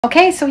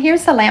Okay, so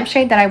here's the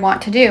lampshade that I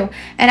want to do.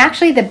 And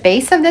actually the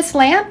base of this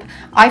lamp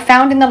I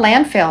found in the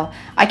landfill.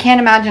 I can't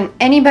imagine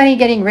anybody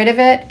getting rid of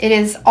it. It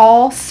is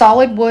all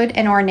solid wood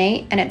and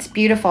ornate and it's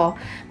beautiful.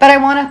 But I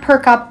want to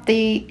perk up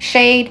the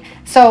shade,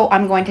 so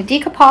I'm going to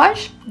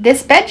decoupage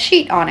this bed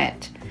sheet on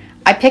it.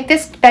 I picked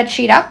this bed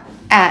sheet up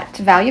at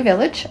Value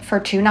Village for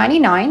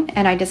 $2.99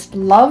 and I just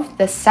love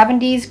the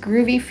 70s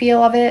groovy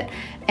feel of it,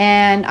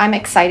 and I'm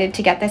excited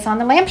to get this on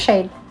the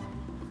lampshade.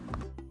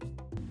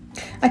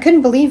 I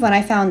couldn't believe when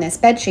I found this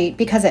bed sheet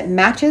because it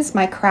matches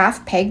my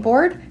craft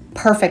pegboard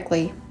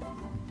perfectly.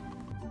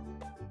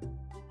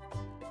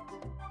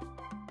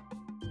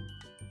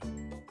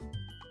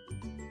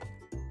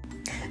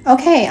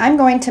 Okay, I'm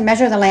going to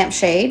measure the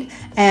lampshade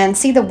and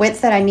see the width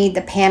that I need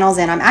the panels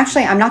in.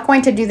 I'm not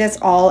going to do this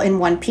all in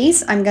one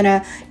piece. I'm going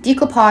to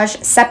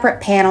decoupage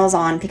separate panels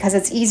on because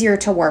it's easier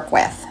to work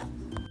with.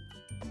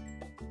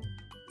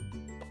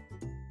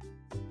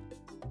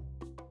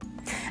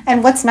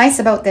 And what's nice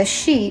about this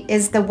sheet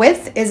is the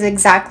width is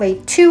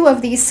exactly 2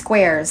 of these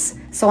squares.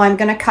 So I'm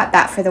going to cut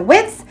that for the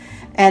width,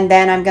 and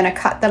then I'm going to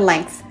cut the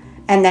length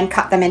and then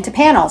cut them into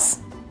panels.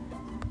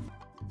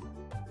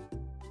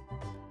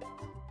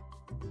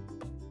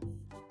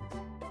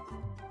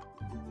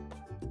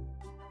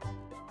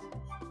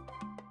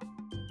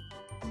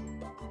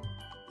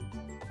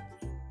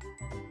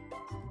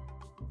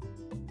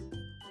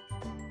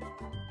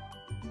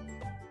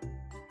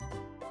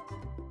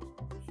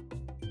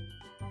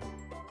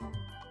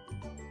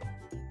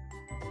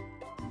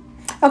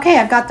 Okay,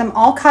 I've got them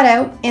all cut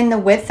out in the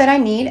width that I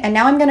need, and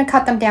now I'm going to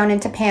cut them down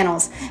into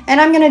panels.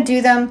 And I'm going to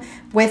do them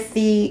with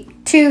the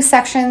 2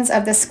 sections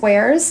of the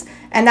squares,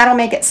 and that'll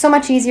make it so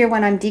much easier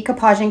when I'm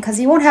decoupaging because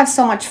you won't have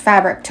so much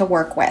fabric to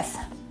work with.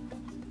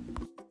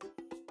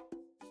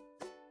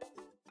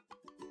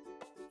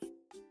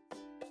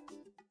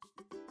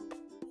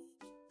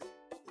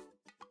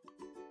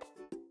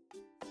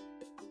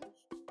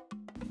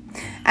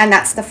 And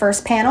that's the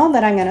first panel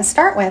that I'm going to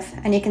start with,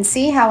 and you can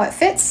see how it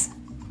fits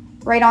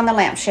right on the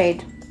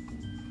lampshade.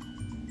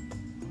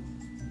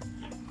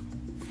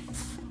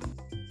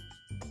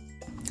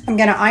 I'm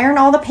going to iron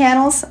all the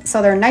panels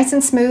so they're nice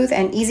and smooth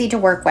and easy to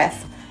work with.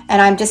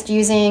 And I'm just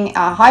using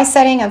a high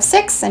setting of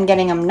 6 and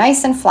getting them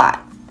nice and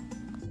flat.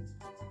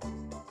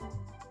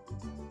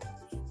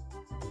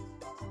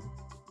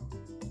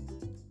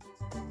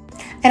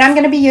 And I'm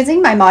going to be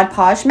using my Mod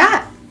Podge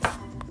mat.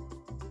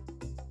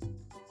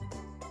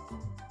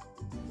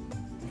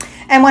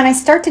 And when I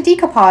start to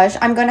decoupage,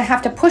 I'm going to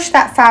have to push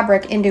that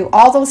fabric into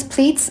all those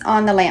pleats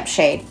on the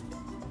lampshade.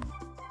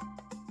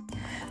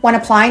 When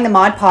applying the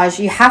Mod Podge,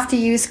 you have to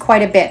use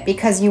quite a bit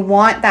because you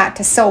want that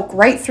to soak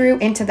right through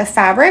into the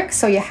fabric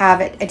so you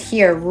have it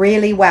adhere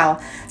really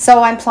well.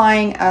 So I'm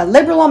applying a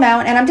liberal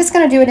amount, and I'm just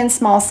going to do it in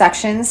small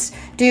sections.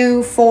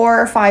 Do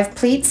 4 or 5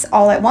 pleats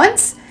all at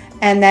once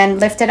and then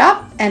lift it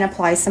up and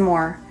apply some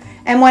more.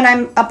 And when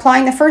I'm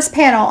applying the first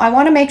panel, I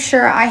want to make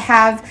sure I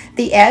have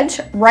the edge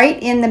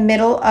right in the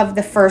middle of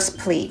the first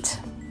pleat.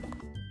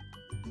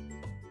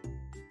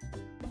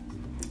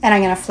 And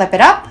I'm going to flip it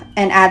up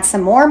and add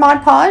some more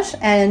Mod Podge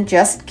and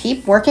just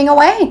keep working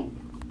away.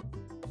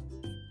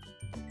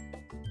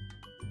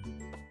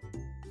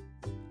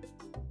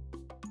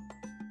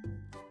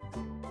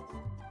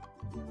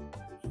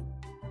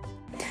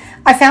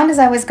 I found as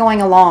I was going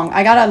along,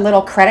 I got a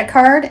little credit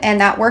card, and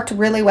that worked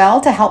really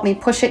well to help me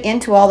push it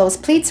into all those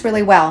pleats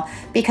really well,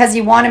 because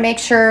you want to make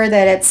sure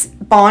that it's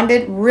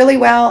bonded really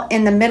well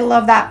in the middle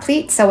of that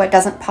pleat so it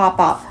doesn't pop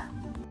up.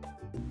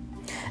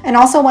 And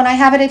also when I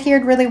have it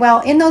adhered really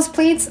well in those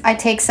pleats, I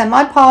take some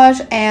Mod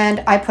Podge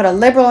and I put a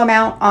liberal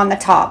amount on the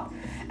top.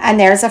 And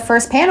there's a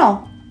first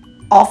panel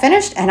all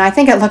finished, and I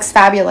think it looks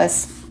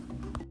fabulous.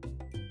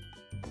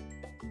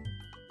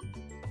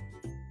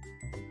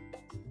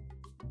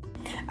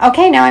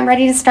 Okay, now I'm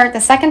ready to start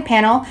the second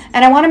panel,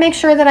 and I want to make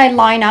sure that I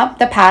line up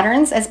the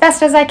patterns as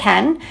best as I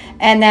can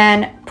and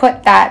then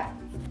put that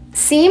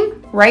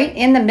seam right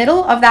in the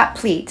middle of that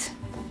pleat,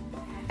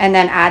 and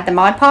then add the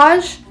Mod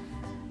Podge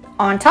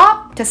on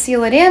top to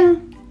seal it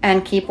in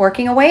and keep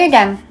working away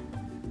again.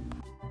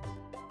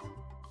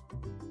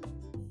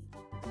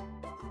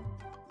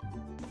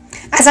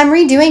 As I'm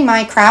redoing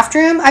my craft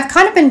room, I've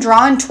kind of been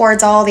drawn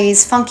towards all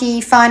these funky,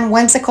 fun,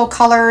 whimsical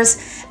colors,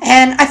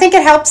 and I think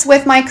it helps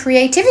with my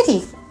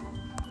creativity.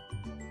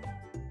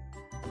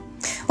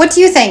 What do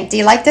you think? Do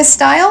you like this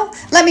style?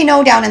 Let me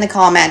know down in the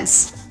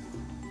comments.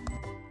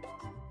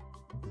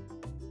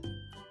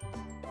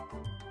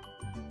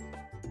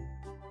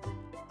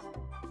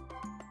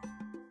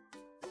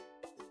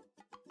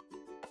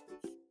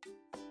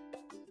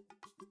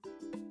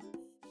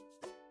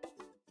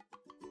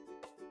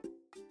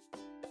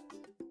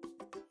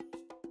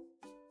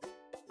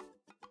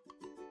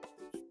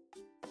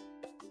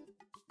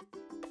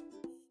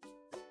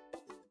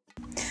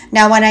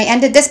 Now when I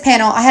ended this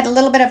panel, I had a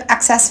little bit of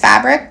excess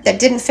fabric that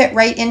didn't fit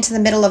right into the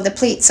middle of the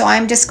pleat. So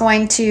I'm just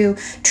going to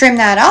trim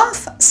that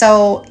off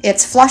so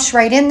it's flush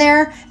right in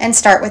there and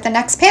start with the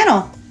next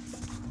panel.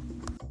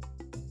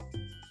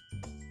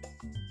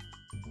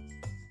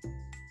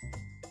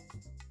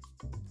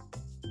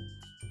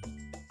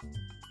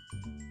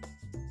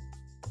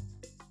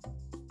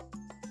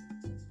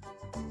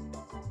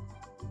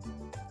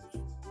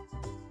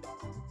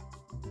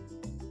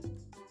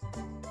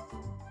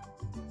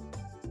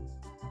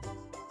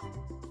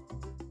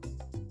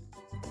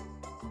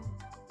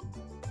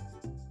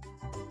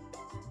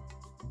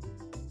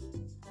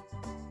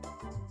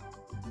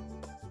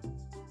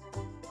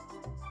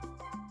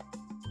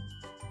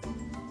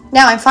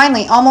 Now I'm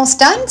finally almost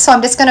done, so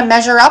I'm just going to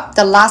measure up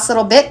the last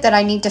little bit that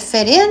I need to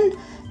fit in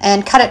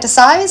and cut it to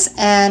size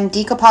and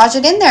decoupage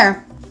it in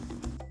there.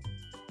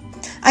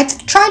 I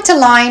tried to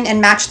line and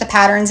match the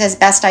patterns as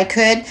best I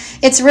could.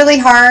 It's really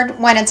hard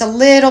when it's a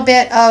little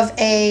bit of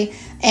a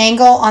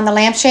angle on the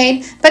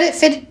lampshade, but it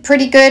fit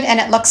pretty good and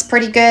it looks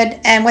pretty good,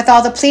 and with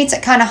all the pleats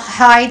it kind of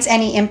hides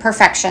any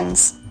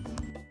imperfections.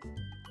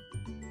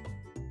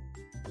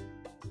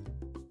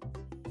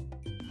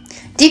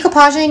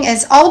 Decoupaging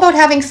is all about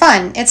having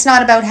fun. It's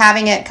not about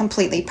having it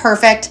completely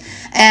perfect,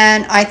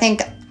 and I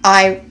think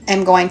I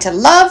am going to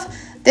love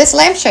this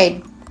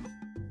lampshade.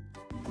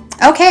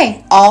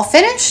 Okay, all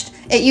finished.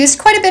 It used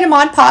quite a bit of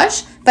Mod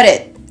Podge, but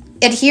it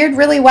adhered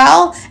really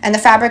well and the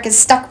fabric is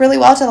stuck really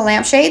well to the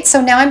lampshade.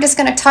 So now I'm just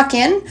going to tuck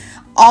in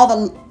all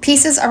the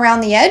pieces around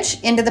the edge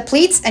into the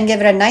pleats and give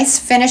it a nice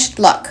finished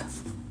look.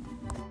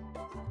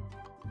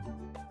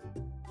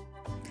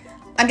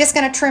 I'm just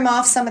going to trim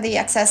off some of the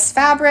excess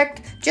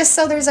fabric just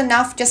so there's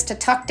enough just to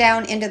tuck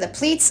down into the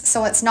pleats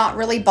so it's not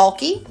really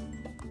bulky.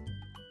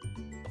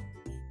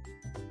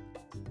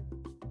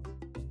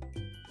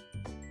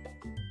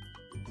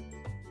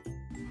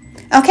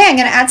 Okay, I'm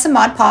going to add some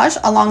Mod Podge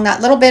along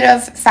that little bit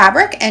of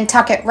fabric and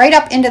tuck it right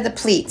up into the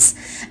pleats.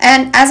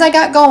 And as I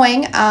got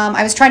going,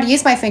 I was trying to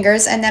use my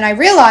fingers, and then I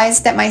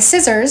realized that my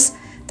scissors,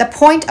 the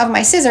point of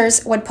my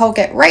scissors would poke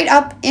it right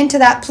up into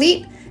that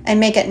pleat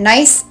and make it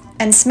nice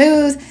and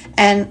smooth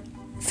and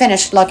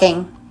finished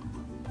looking.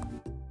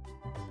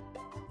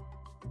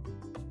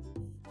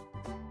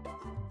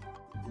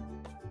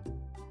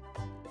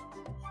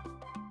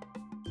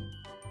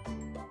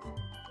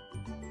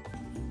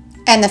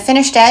 And the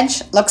finished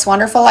edge looks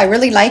wonderful. I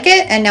really like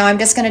it. And now I'm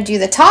just going to do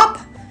the top,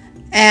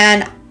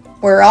 and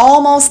we're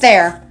almost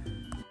there.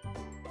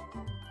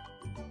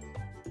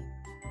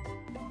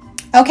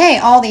 Okay,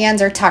 all the ends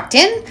are tucked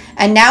in,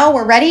 and now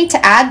we're ready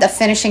to add the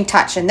finishing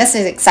touch, and this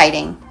is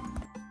exciting.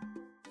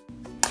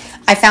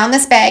 I found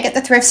this bag at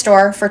the thrift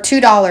store for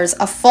 $2,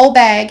 a full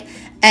bag,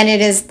 and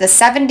it is the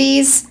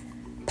 70s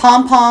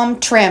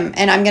pom-pom trim,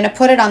 and I'm going to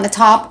put it on the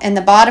top and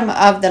the bottom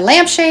of the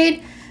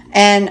lampshade,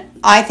 and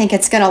I think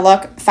it's going to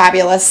look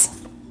fabulous.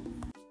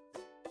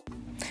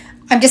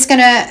 I'm just going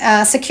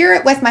to secure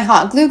it with my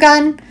hot glue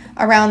gun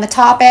around the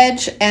top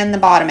edge and the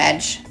bottom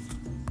edge.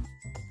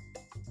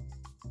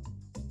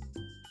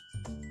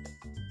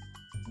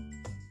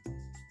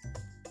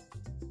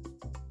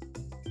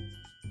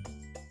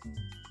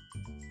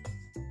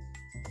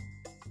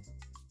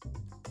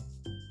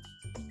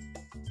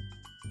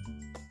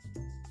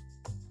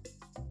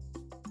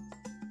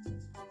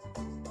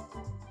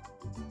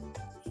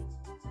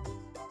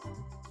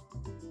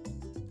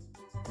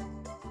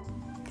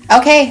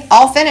 Okay,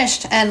 all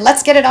finished, and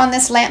let's get it on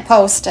this lamp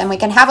post and we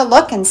can have a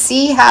look and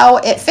see how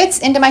it fits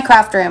into my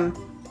craft room.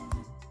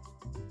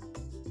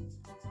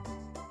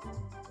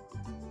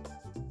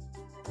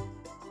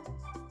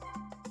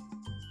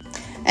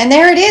 And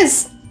there it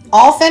is,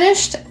 all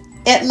finished.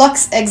 It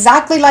looks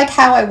exactly like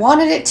how I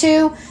wanted it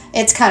to.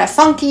 It's kind of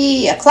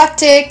funky,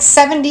 eclectic,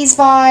 70s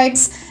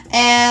vibes,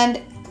 and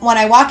when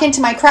I walk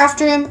into my craft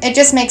room, it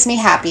just makes me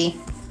happy.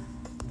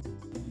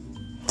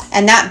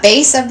 And that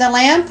base of the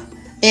lamp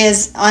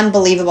is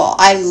unbelievable.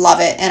 I love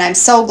it, and I'm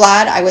so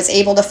glad I was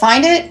able to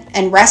find it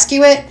and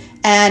rescue it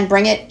and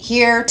bring it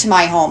here to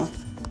my home.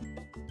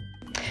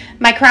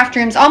 My craft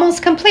room's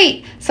almost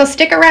complete, so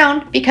stick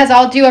around because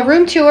I'll do a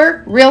room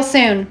tour real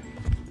soon.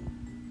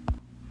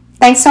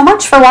 Thanks so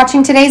much for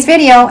watching today's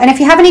video, and if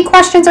you have any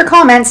questions or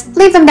comments,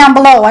 leave them down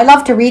below. I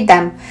love to read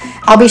them.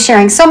 I'll be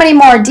sharing so many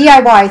more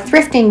DIY,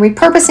 thrifting,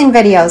 repurposing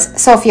videos,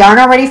 so if you aren't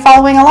already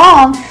following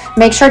along,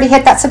 make sure to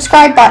hit that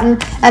subscribe button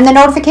and the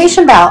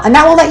notification bell, and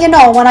that will let you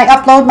know when I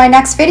upload my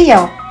next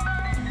video.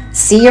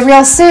 See you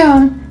real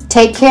soon.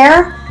 Take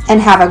care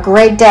and have a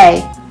great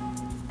day.